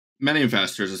Many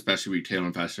investors, especially retail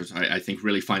investors, I think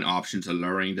really find options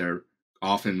alluring. They're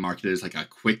often marketed as like a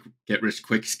quick get rich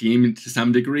quick scheme to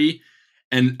some degree.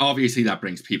 And obviously that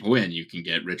brings people in. You can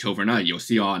get rich overnight. You'll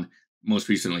see on most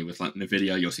recently with like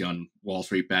Nvidia, you'll see on Wall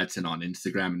Street Bets and on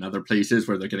Instagram and other places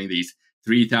where they're getting these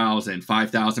 3,000,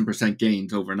 5,000%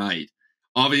 gains overnight.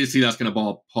 Obviously that's going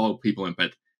to pull people in,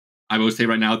 but I will say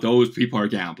right now, those people are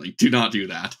gambling. Do not do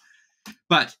that.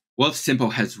 But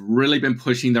Wealthsimple has really been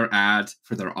pushing their ads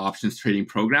for their options trading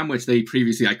program, which they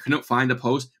previously, I couldn't find a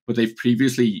post, but they've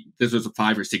previously, this was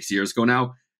 5 or 6 years ago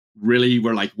now, really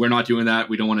were like, we're not doing that.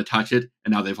 We don't want to touch it.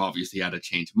 And now they've obviously had a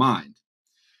change of mind.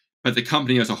 But the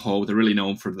company as a whole, they're really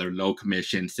known for their low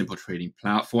commission, simple trading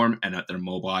platform and at their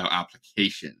mobile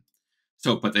application.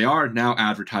 So, but they are now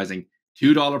advertising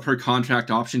 $2 per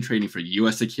contract option trading for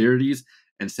US securities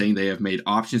and saying they have made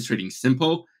options trading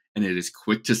simple and it is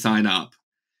quick to sign up.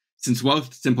 Since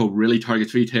Wealthsimple really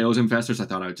targets retail investors, I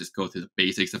thought I would just go through the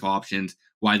basics of options,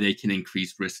 why they can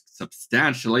increase risk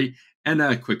substantially, and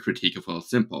a quick critique of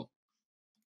Wealthsimple.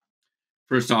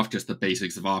 First off, just the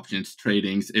basics of options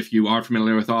tradings. If you are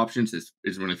familiar with options, this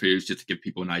is really for you, just to give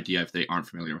people an idea if they aren't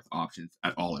familiar with options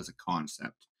at all as a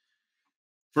concept.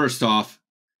 First off,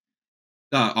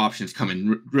 the options come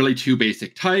in really two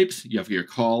basic types. You have your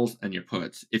calls and your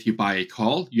puts. If you buy a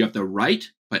call, you have the right,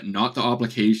 but not the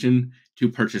obligation to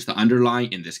purchase the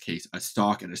underlying, in this case, a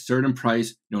stock at a certain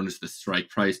price, known as the strike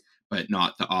price, but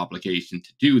not the obligation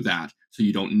to do that. So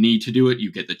you don't need to do it.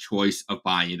 You get the choice of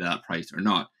buying it at that price or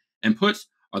not. And puts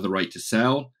are the right to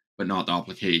sell, but not the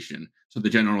obligation. So the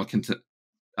general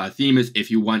theme is if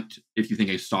you think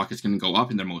a stock is going to go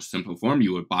up in their most simple form,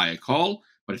 you would buy a call.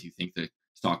 But if you think the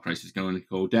stock price is going to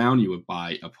go down, you would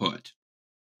buy a put.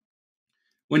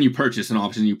 When you purchase an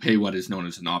option, you pay what is known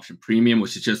as an option premium,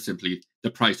 which is just simply the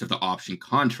price of the option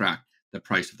contract. The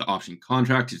price of the option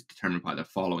contract is determined by the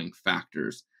following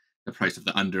factors: the price of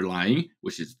the underlying,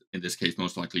 which is in this case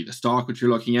most likely the stock which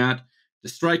you're looking at, the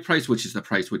strike price, which is the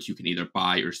price which you can either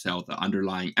buy or sell the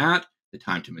underlying at, the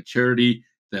time to maturity,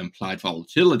 the implied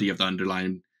volatility of the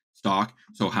underlying stock,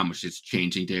 so how much it's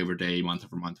changing day over day, month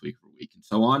over month, week over week, and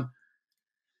so on,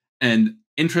 and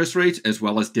interest rates, as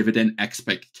well as dividend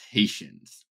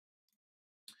expectations.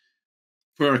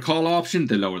 For a call option,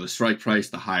 the lower the strike price,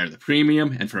 the higher the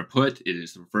premium. And for a put, it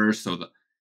is reversed. So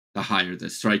the higher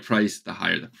the strike price, the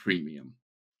higher the premium.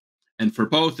 And for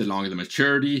both, the longer the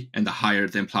maturity and the higher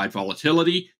the implied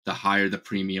volatility, the higher the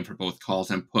premium for both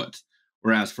calls and puts.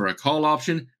 Whereas for a call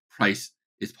option, price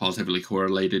is positively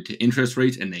correlated to interest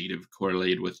rates and negative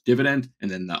correlated with dividend. And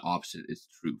then the opposite is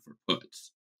true for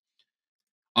puts.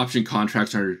 Option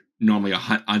contracts are normally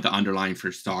the underlying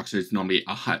for stocks. So it's normally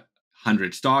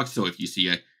 100 stocks. So if you see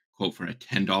a quote for a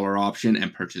 $10 option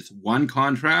and purchase one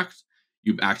contract,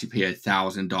 you actually pay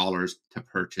 $1,000 to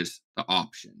purchase the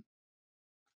option.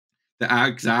 The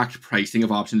exact pricing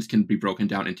of options can be broken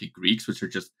down into Greeks, which are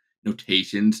just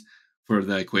notations for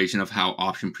the equation of how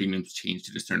option premiums change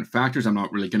due to certain factors. I'm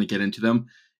not really going to get into them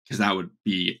because that would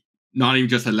be not even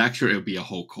just a lecture, it would be a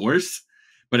whole course.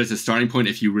 But as a starting point,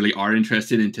 if you really are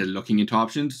interested into looking into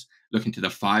options, look into the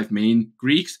 5 main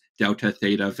Greeks: delta,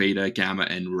 theta, veta, gamma,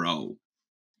 and rho.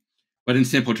 But in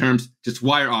simple terms, just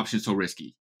why are options so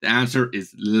risky? The answer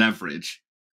is leverage.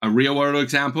 A real world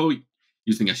example,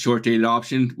 using a short dated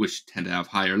option, which tend to have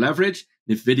higher leverage,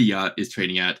 Nvidia is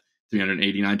trading at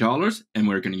 $389, and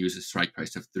we're going to use a strike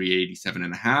price of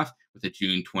 $387.5 with a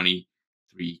June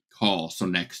 23 call, so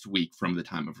next week from the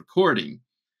time of recording.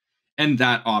 And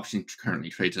that option currently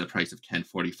trades at a price of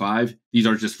 $10.45. These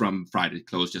are just from Friday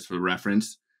close, just for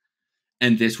reference.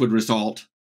 And this would result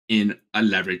in a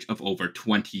leverage of over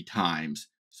 20 times.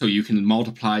 So you can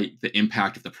multiply the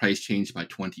impact of the price change by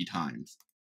 20 times.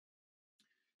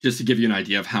 Just to give you an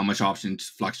idea of how much options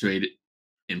fluctuate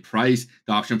in price,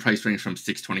 the option price ranged from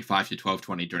 $6.25 to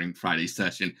 $12.20 during Friday's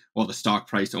session, while the stock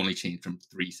price only changed from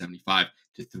 $3.75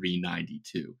 to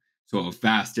 $3.92. So a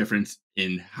vast difference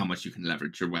in how much you can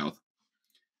leverage your wealth.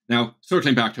 Now,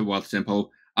 circling back to Wealthsimple,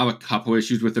 I have a couple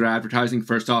issues with their advertising.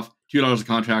 First off, $2 a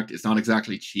contract is not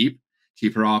exactly cheap.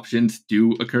 Cheaper options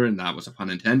do occur, and that was a pun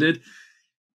intended.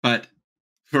 But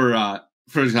for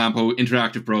example,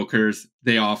 Interactive Brokers,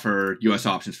 they offer US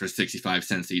options for 65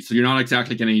 cents each. So you're not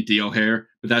exactly getting a deal here,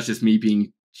 but that's just me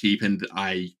being cheap, and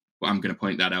I'm going to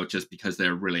point that out just because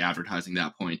they're really advertising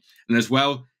that point. And as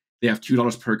well, they have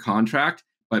 $2 per contract,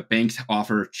 but banks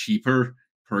offer cheaper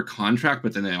per contract,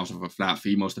 but then they also have a flat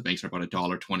fee. Most of the banks are about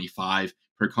 $1.25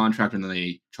 per contract, and then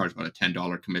they charge about a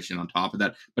 $10 commission on top of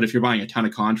that. But if you're buying a ton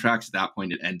of contracts, at that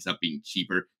point, it ends up being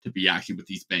cheaper to be actually with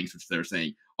these banks, which they're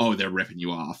saying, oh, they're ripping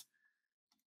you off.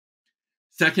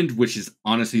 Second, which is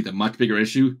honestly the much bigger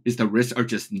issue, is the risks are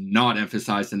just not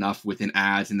emphasized enough within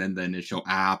ads and then the initial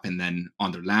app and then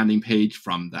on their landing page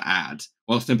from the ads.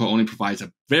 Wealthsimple only provides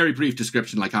a very brief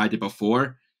description like I did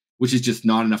before, which is just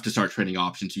not enough to start trading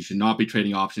options. You should not be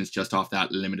trading options just off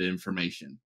that limited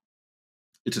information.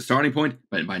 It's a starting point,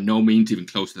 but by no means even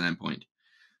close to that point.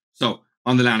 So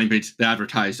on the landing page, they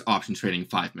advertise options trading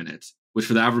 5 minutes, which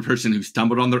for the average person who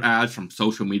stumbled on their ads from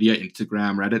social media,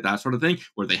 Instagram, Reddit, that sort of thing,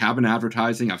 where they have been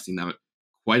advertising, I've seen that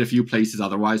quite a few places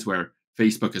otherwise, where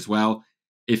Facebook as well.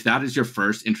 If that is your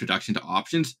first introduction to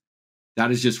options, that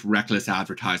is just reckless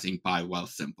advertising by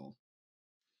Wealthsimple.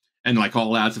 And like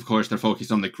all ads, of course, they're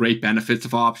focused on the great benefits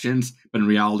of options, but in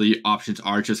reality, options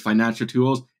are just financial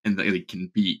tools and they can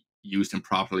be used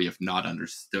improperly if not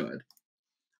understood.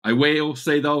 I will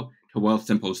say, though, to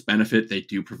Wealthsimple's benefit, they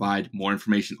do provide more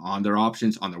information on their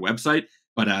options on their website,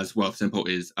 but as Wealthsimple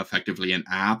is effectively an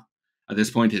app, at this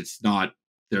point, it's not,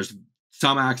 there's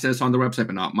some access on their website,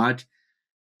 but not much.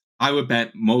 I would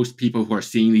bet most people who are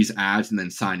seeing these ads and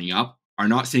then signing up are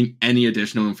not seeing any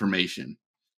additional information.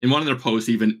 In one of their posts,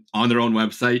 even on their own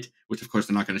website, which of course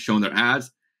they're not going to show in their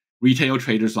ads, retail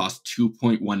traders lost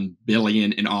 $2.1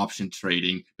 billion in option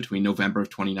trading between November of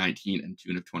 2019 and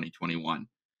June of 2021.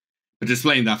 But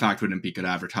displaying that fact wouldn't be good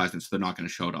advertisement, so they're not going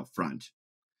to show it up front.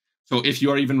 So if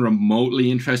you are even remotely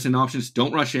interested in options,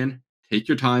 don't rush in. Take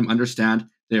your time, understand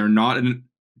they are not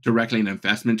directly an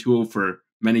investment tool for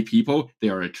many people. They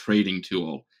are a trading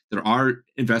tool. There are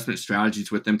investment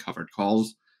strategies with them, covered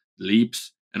calls,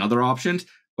 leaps, and other options,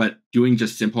 but doing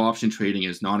just simple option trading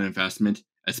is not an investment,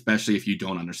 especially if you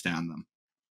don't understand them.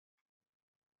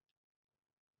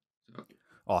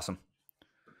 Awesome.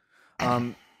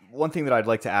 One thing that I'd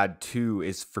like to add too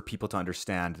is for people to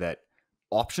understand that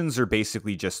options are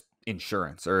basically just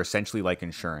insurance, or essentially like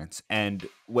insurance. And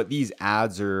what these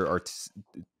ads are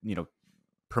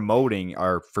promoting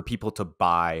are for people to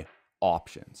buy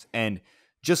options. And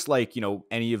just like,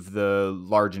 any of the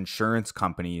large insurance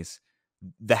companies,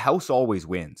 the house always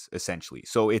wins essentially.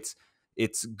 So it's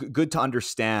good to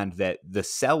understand that the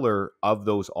seller of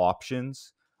those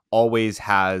options always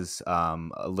has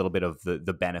a little bit of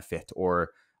the benefit, or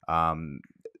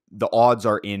the odds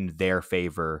are in their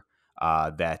favor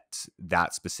that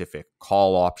specific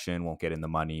call option won't get in the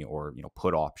money, or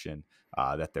put option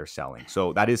that they're selling.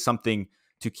 So that is something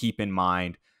to keep in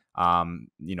mind.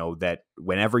 That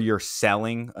whenever you're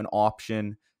selling an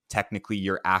option, technically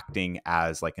you're acting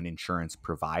as like an insurance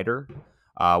provider,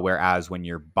 whereas when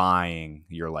you're buying,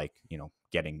 you're like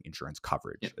getting insurance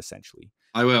coverage essentially.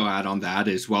 I will add on that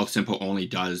is Wealthsimple only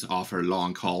does offer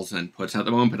long calls and puts at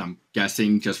the moment, but I'm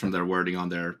guessing just from their wording on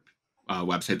their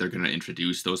website, they're going to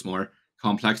introduce those more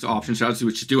complex option strategies,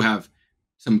 which do have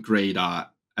some great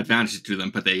advantages to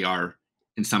them, but they are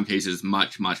in some cases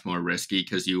much, much more risky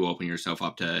because you open yourself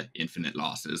up to infinite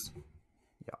losses.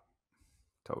 Yeah,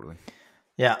 totally.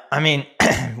 Yeah, I mean,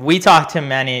 we talk to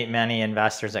many, many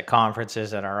investors at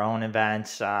conferences, at our own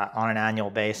events on an annual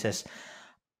basis.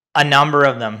 A number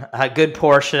of them, a good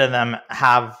portion of them,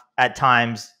 have at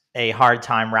times a hard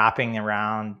time wrapping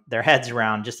their heads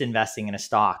around just investing in a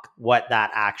stock, what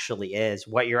that actually is,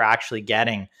 what you're actually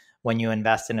getting when you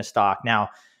invest in a stock.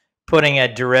 Now, putting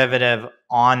a derivative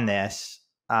on this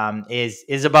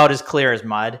is about as clear as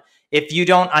mud. If you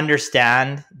don't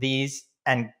understand these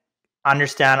and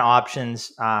understand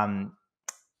options,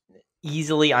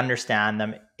 easily understand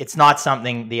them, it's not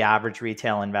something the average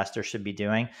retail investor should be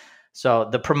doing. So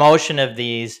the promotion of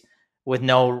these with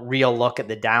no real look at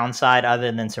the downside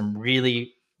other than some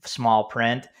really small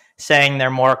print, saying they're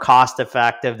more cost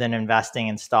effective than investing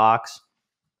in stocks,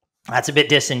 that's a bit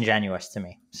disingenuous to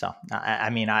me. So,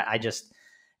 I just,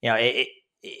 if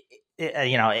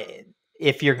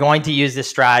you're going to use this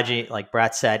strategy, like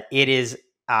Brett said, it is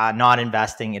not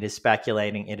investing, it is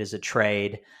speculating, it is a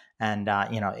trade. And,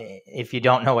 if you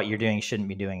don't know what you're doing, you shouldn't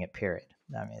be doing it, period.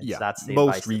 I mean, that's the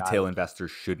most retail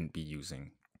investors shouldn't be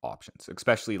using options,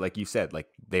 especially like you said, like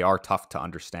they are tough to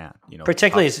understand,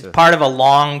 particularly as part of a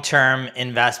long-term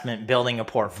investment, building a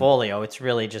portfolio. Mm-hmm. It's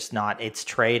really just not, it's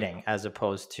trading as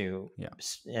opposed to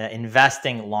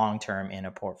investing long-term in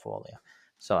a portfolio.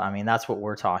 So, I mean, that's what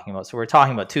we're talking about. So we're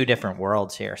talking about two different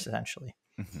worlds here, essentially.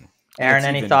 Mm-hmm. Aaron,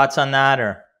 any thoughts on that,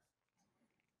 or?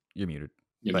 You're muted.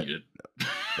 Muted.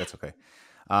 That's okay.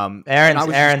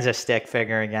 Aaron's a stick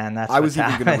figure again. I was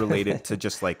even going to relate it to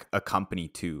just like a company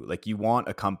too. Like you want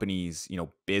a company's,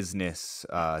 business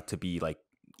to be like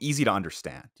easy to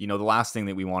understand. The last thing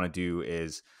that we want to do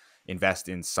is invest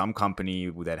in some company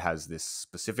that has this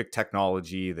specific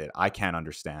technology that I can't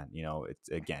understand.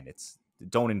 It's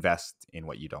don't invest in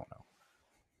what you don't know.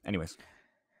 Anyways.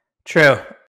 True.